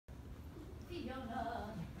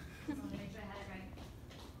Fiona. Just wanted to make sure I had it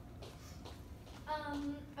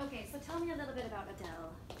right. Okay, so tell me a little bit about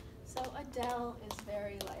Adele. So Adele is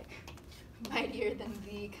very like mightier than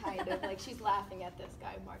thee, kind of like she's laughing at this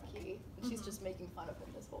guy Marquis, and she's just making fun of him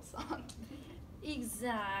this whole song.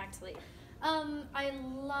 Exactly. I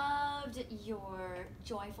loved your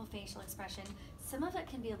joyful facial expression. Some of it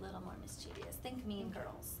can be a little more mischievous. Think Mean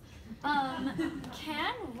Girls.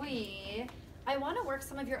 Can we, I want to work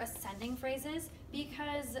some of your ascending phrases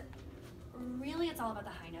because really it's all about the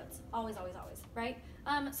high notes. Always, always, always, right?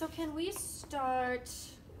 So can we start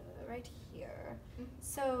right here?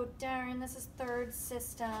 So Darren, this is third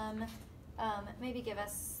system. Maybe give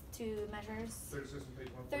us 2 measures. Third system, page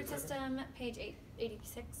 1. Third system, page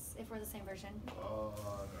 886, if we're the same version. No.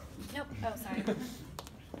 Nope. Oh, sorry. We're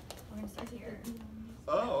going to start here.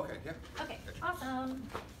 Oh, okay, yeah. Okay, awesome.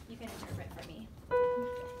 You can interpret for me.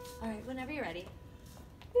 All right, whenever you're ready.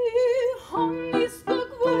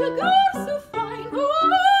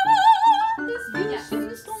 Yes,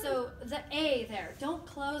 so the A there, don't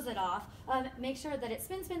close it off. Make sure that it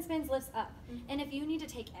spins, spins, spins, lifts up. And if you need to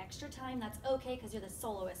take extra time, that's okay because you're the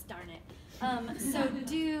soloist, darn it. So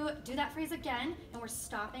do that phrase again, and we're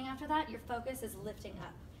stopping after that. Your focus is lifting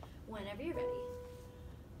up. Whenever you're ready.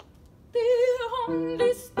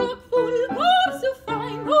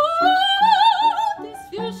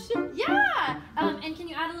 Yeah! And can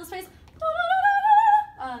you add a little space?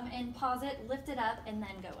 And pause it, lift it up, and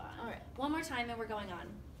then go on. All right, one more time, and we're going on.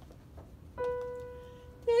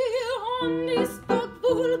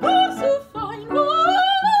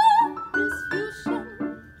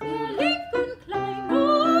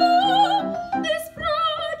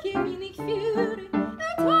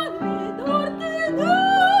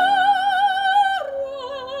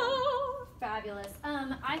 Fabulous.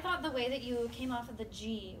 I thought the way that you came off of the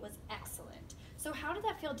G was excellent. So how did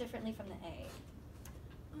that feel differently from the A?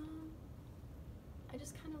 I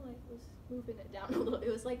just kind of like was moving it down a little. It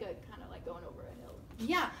was like a kind of like going over a hill.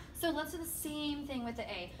 Yeah, so let's do the same thing with the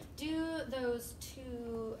A. Do those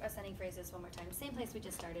 2 ascending phrases one more time. Same place we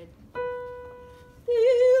just started.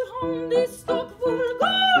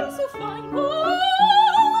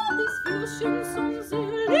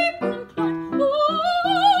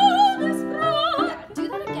 Yeah, do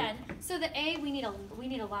that again. So the A, we need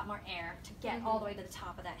a lot more air to get all the way to the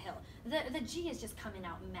top of that hill. The G is just coming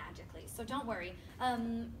out magically, so don't worry.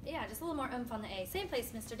 Yeah, just a little more oomph on the A. Same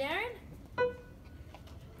place, Mr. Darren.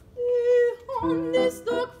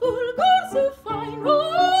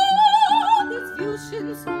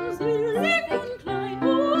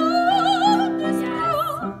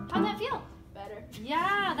 How'd that feel? Better.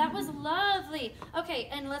 Yeah, that was lovely. Okay,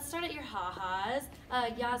 and let's start at your ha-has.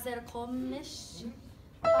 Yazer komish.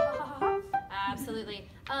 Absolutely.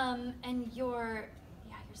 And your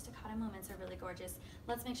staccato moments are really gorgeous.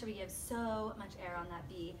 Let's make sure we give so much air on that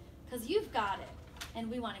B, because you've got it, and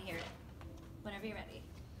we want to hear it. Whenever you're ready.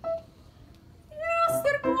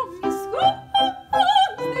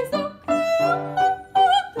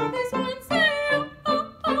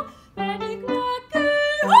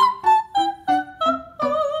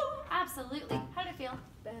 Absolutely. How did it feel?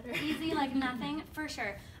 Better. Easy like nothing? For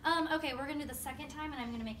sure. Okay, we're going to do the second time, and I'm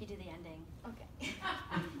going to make you do the ending. Okay.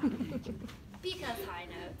 Because high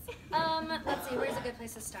notes. Let's see, where's a good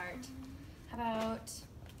place to start? How about,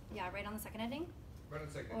 yeah, right on the second ending? Right on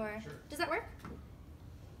the second, Or, sure. does that work?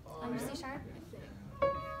 On your Yeah. C sharp?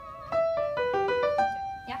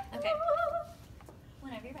 Yeah, okay.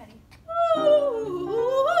 Whenever you're ready.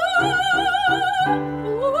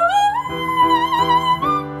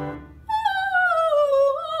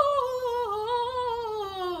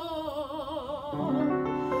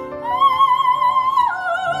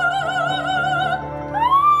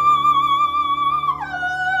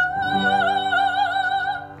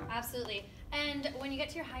 Absolutely. And when you get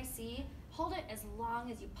to your high C, hold it as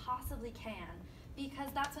long as you possibly can,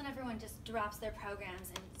 because that's when everyone just drops their programs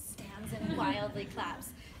and stands and wildly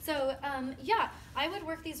claps. So yeah, I would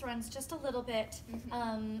work these runs just a little bit,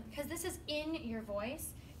 because this is in your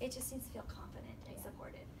voice. It just needs to feel confident and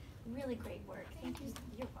supported. Really great work. Thank you.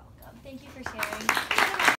 You're welcome. Thank you for sharing.